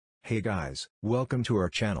Hey guys, welcome to our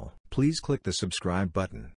channel. Please click the subscribe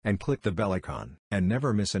button and click the bell icon and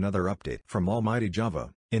never miss another update from Almighty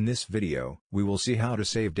Java. In this video, we will see how to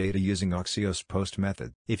save data using Axios Post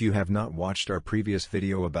method. If you have not watched our previous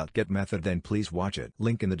video about get method, then please watch it.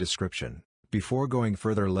 Link in the description. Before going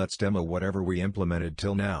further, let's demo whatever we implemented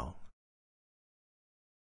till now.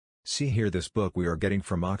 See here this book we are getting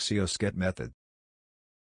from Axios get method.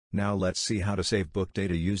 Now let's see how to save book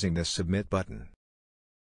data using this submit button.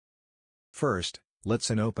 First, let's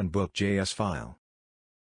open book.js file.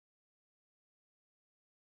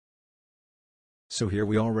 So here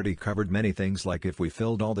we already covered many things, like if we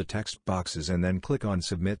filled all the text boxes and then click on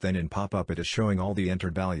submit, then in pop-up it is showing all the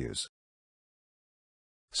entered values.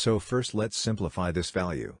 So first let's simplify this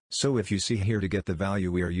value. So if you see here, to get the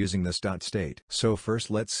value we are using this .state. So first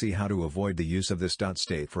let's see how to avoid the use of this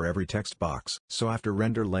 .state for every text box. So after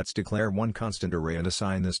render, let's declare one constant array and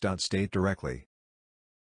assign this .state directly.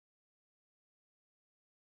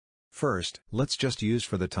 First, let's just use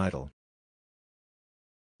for the title.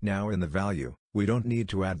 Now in the value, we don't need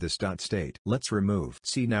to add this .state. Let's remove.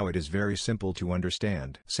 See, now it is very simple to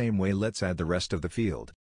understand. Same way, let's add the rest of the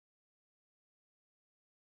field.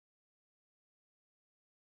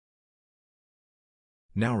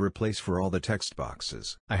 Now replace for all the text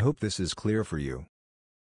boxes. I hope this is clear for you.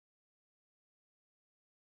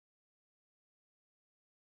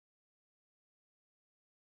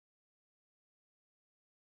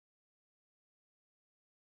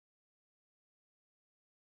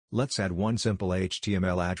 Let's add one simple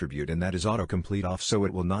HTML attribute, and that is autocomplete off, so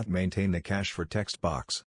it will not maintain the cache for text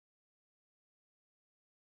box.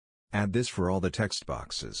 Add this for all the text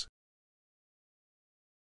boxes.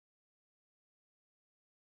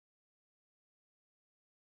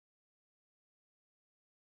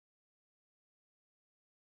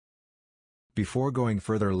 Before going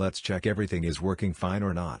further, let's check everything is working fine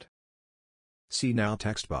or not. See, now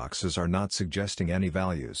text boxes are not suggesting any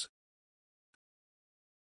values.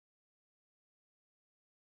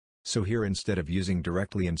 So here, instead of using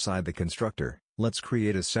directly inside the constructor, let's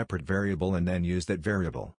create a separate variable and then use that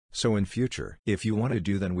variable. So in future, if you want to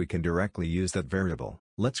do, then we can directly use that variable.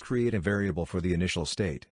 Let's create a variable for the initial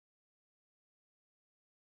state.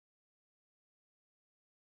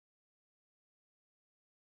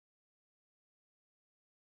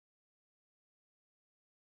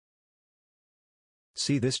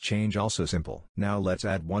 See, this change also simple. Now let's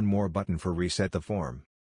add one more button for reset the form.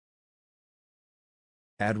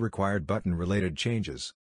 Add required button related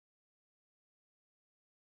changes.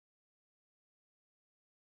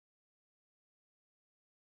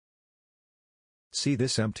 See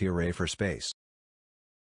this empty array for space.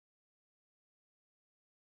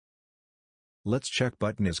 Let's check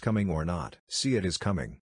button is coming or not. See, it is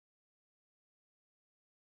coming.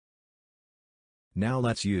 Now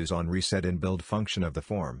let's use on reset and build function of the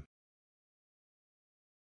form.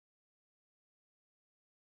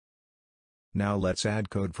 Now let's add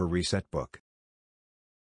code for reset book.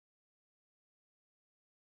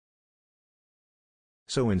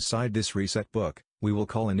 So inside this reset book, we will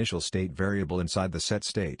call initial state variable inside the set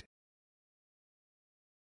state.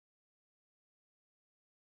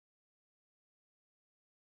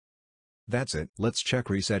 That's it. Let's check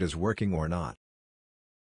reset is working or not.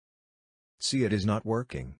 See, it is not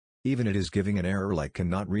working. Even it is giving an error like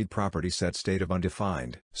cannot read property set state of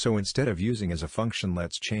undefined. So instead of using as a function,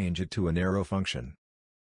 let's change it to an arrow function.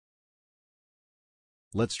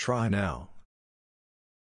 Let's try now.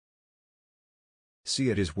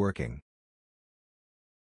 See, it is working.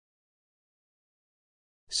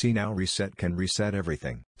 See, now reset can reset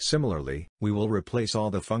everything. Similarly, we will replace all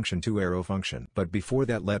the function to arrow function. But before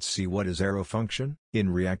that, let's see what is arrow function. In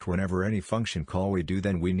React, whenever any function call we do,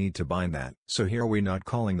 then we need to bind that. So here we're not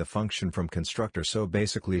calling the function from constructor, so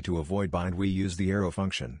basically to avoid bind we use the arrow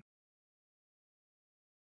function.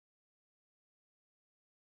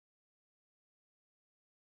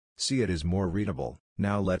 See, it is more readable.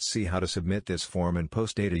 Now let's see how to submit this form and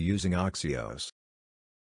post data using Axios.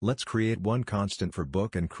 Let's create one constant for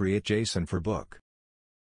book and create JSON for book.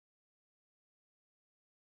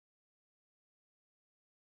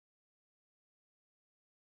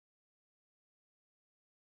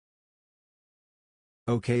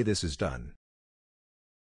 Okay, this is done.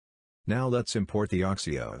 Now let's import the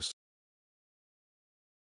Axios.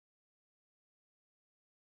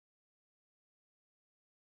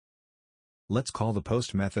 Let's call the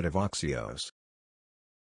post method of Axios.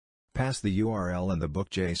 Pass the URL and the book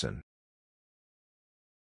JSON.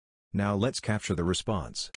 Now let's capture the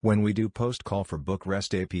response. When we do post call for book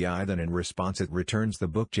REST API, then in response it returns the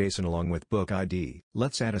book JSON along with book ID.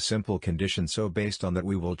 Let's add a simple condition, so based on that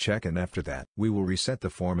we will check, and after that we will reset the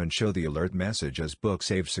form and show the alert message as book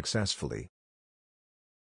saved successfully.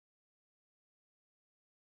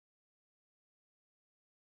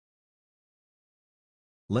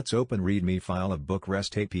 Let's open README file of book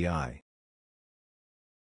REST API.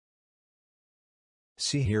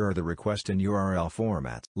 See, here are the request in URL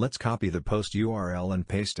format. Let's copy the post URL and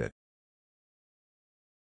paste it.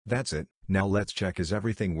 That's it. Now let's check, is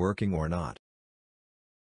everything working or not.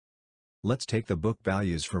 Let's take the book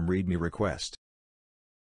values from README request.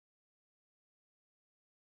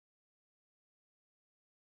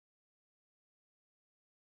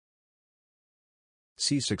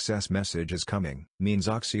 See, success message is coming, means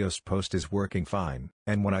Axios post is working fine,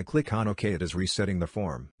 and when I click on OK it is resetting the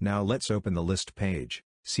form. Now let's open the list page.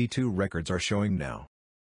 See, 2 records are showing now.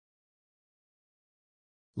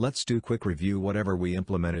 Let's do quick review whatever we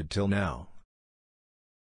implemented till now.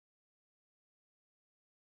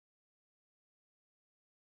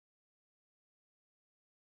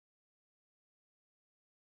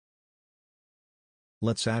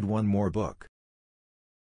 Let's add one more book.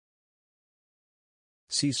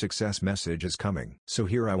 See, success message is coming. So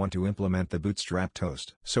here I want to implement the Bootstrap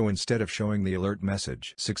Toast. So instead of showing the alert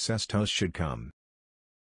message, success toast should come.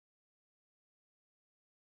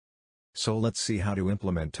 So let's see how to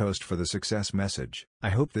implement toast for the success message. I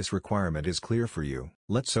hope this requirement is clear for you.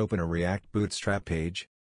 Let's open a React Bootstrap page.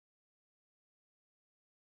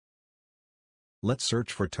 Let's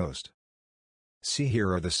search for toast. See,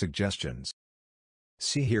 here are the suggestions.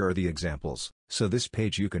 See, here are the examples. So this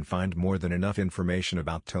page you can find more than enough information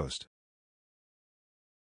about toast.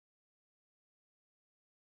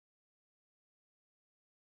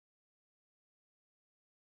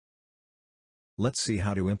 Let's see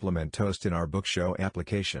how to implement toast in our Bookshow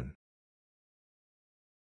application.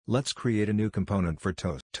 Let's create a new component for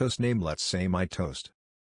toast. Toast name, let's say my toast.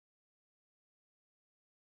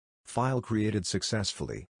 File created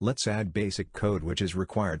successfully. Let's add basic code which is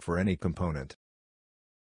required for any component.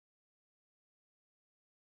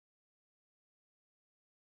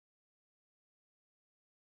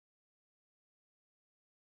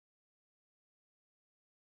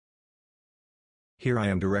 Here I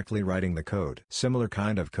am directly writing the code. Similar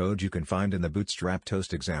kind of code you can find in the Bootstrap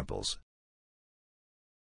Toast examples.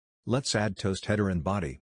 Let's add toast header and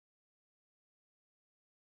body.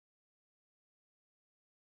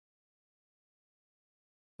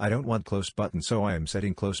 I don't want close button, so I am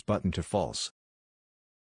setting close button to false.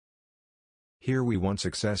 Here we want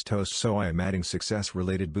success toast, so I am adding success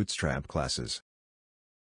related Bootstrap classes.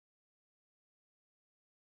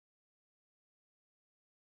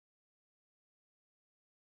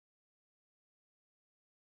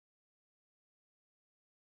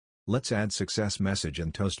 Let's add success message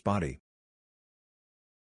and toast body.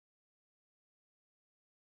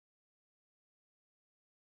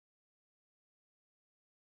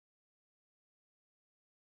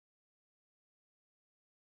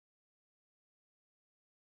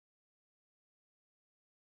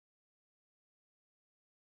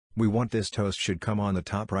 We want this toast should come on the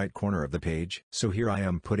top right corner of the page, so here I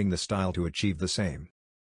am putting the style to achieve the same.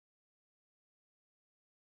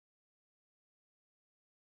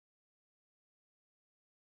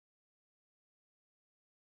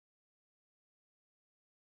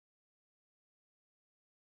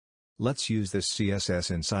 Let's use this CSS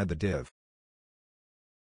inside the div.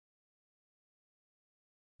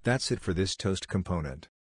 That's it for this toast component.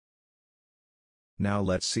 Now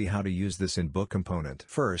let's see how to use this in book component.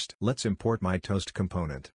 First, let's import my toast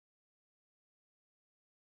component.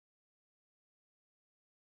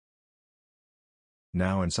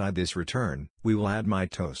 Now inside this return, we will add my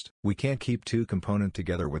toast. We can't keep 2 components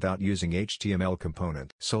together without using HTML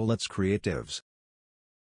component. So let's create divs.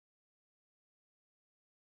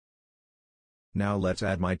 Now let's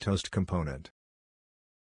add my toast component.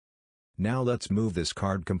 Now let's move this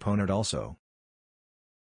card component also.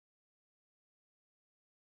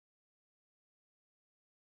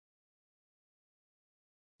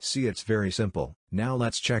 See, it's very simple. Now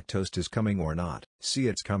let's check toast is coming or not. See,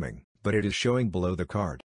 it's coming, but it is showing below the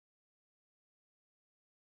card.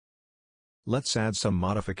 Let's add some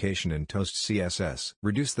modification in toast CSS.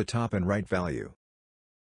 Reduce the top and right value.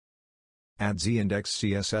 Add z-index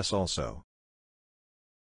CSS also.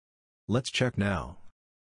 Let's check now.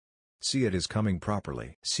 See, it is coming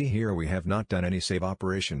properly. See, here we have not done any save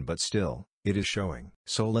operation, but still, it is showing.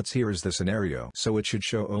 So here is the scenario. So it should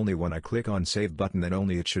show only when I click on save button, then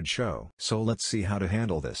only it should show. So let's see how to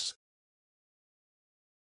handle this.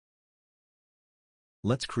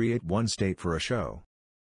 Let's create one state for a show.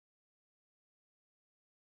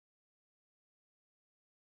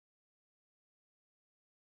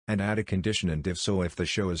 And add a condition in div, so if the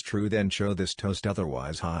show is true then show this toast,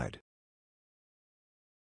 otherwise hide.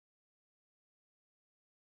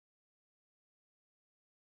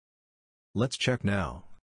 Let's check now.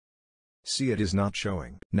 See, it is not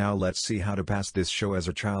showing. Now let's see how to pass this show as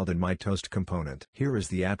a child in my toast component. Here is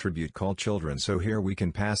the attribute called children, so here we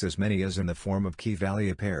can pass as many as in the form of key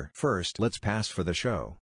value pair. First let's pass for the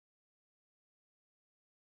show.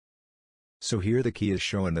 So here the key is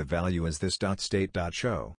show and the value is this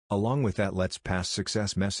 .state.show. Along with that let's pass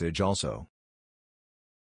success message also.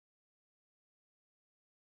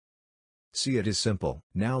 See, it is simple.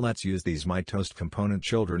 Now let's use these my toast component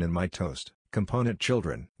children in my toast component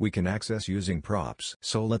children. We can access using props.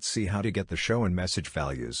 So let's see how to get the show and message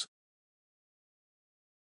values.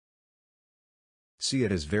 See,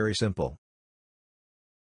 it is very simple.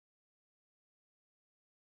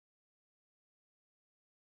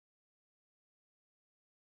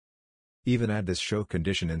 Even add this show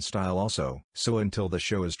condition in style also, so until the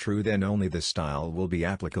show is true then only this style will be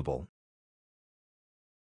applicable.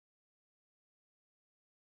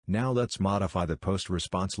 Now let's modify the post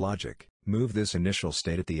response logic, move this initial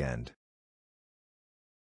state at the end.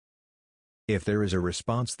 If there is a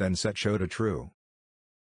response then set show to true.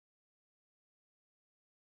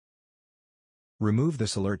 Remove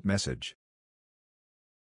this alert message.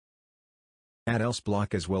 Add else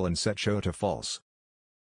block as well and set show to false.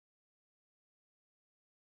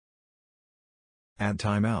 Add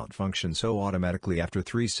timeout function so automatically after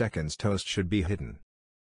 3 seconds toast should be hidden.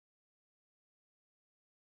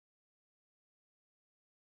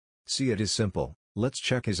 See, it is simple. Let's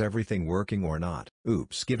check is everything working or not.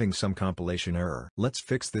 Oops, giving some compilation error. Let's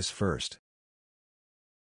fix this first.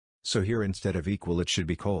 So here instead of equal it should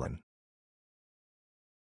be colon.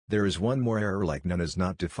 There is one more error like none is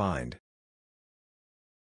not defined.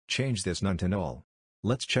 Change this none to null.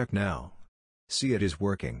 Let's check now. See, it is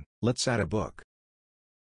working. Let's add a book.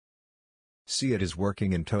 See, it is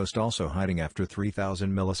working in toast also hiding after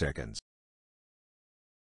 3000 milliseconds.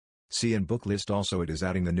 See, in book list also it is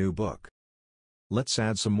adding the new book. Let's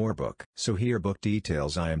add some more book. So here book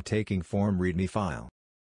details I am taking form readme file.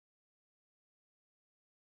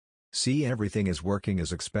 See, everything is working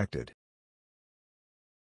as expected.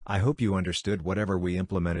 I hope you understood whatever we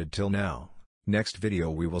implemented till now. Next video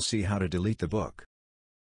we will see how to delete the book.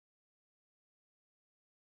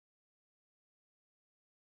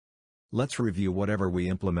 Let's review whatever we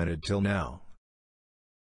implemented till now.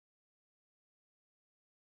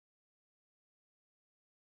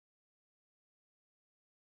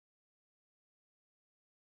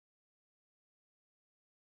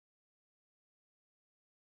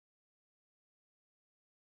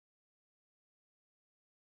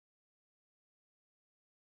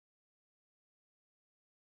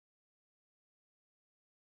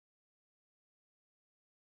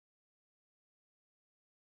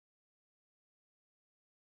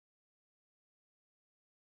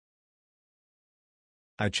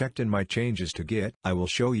 I checked in my changes to Git. I will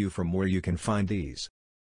show you from where you can find these.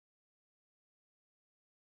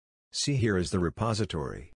 See, here is the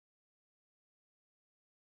repository.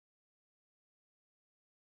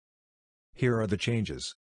 Here are the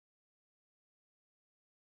changes.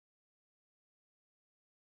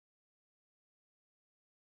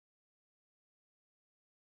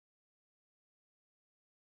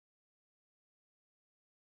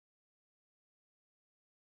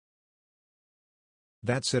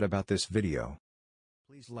 That's it about this video.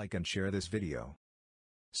 Please like and share this video.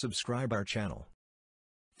 Subscribe our channel.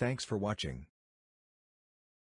 Thanks for watching.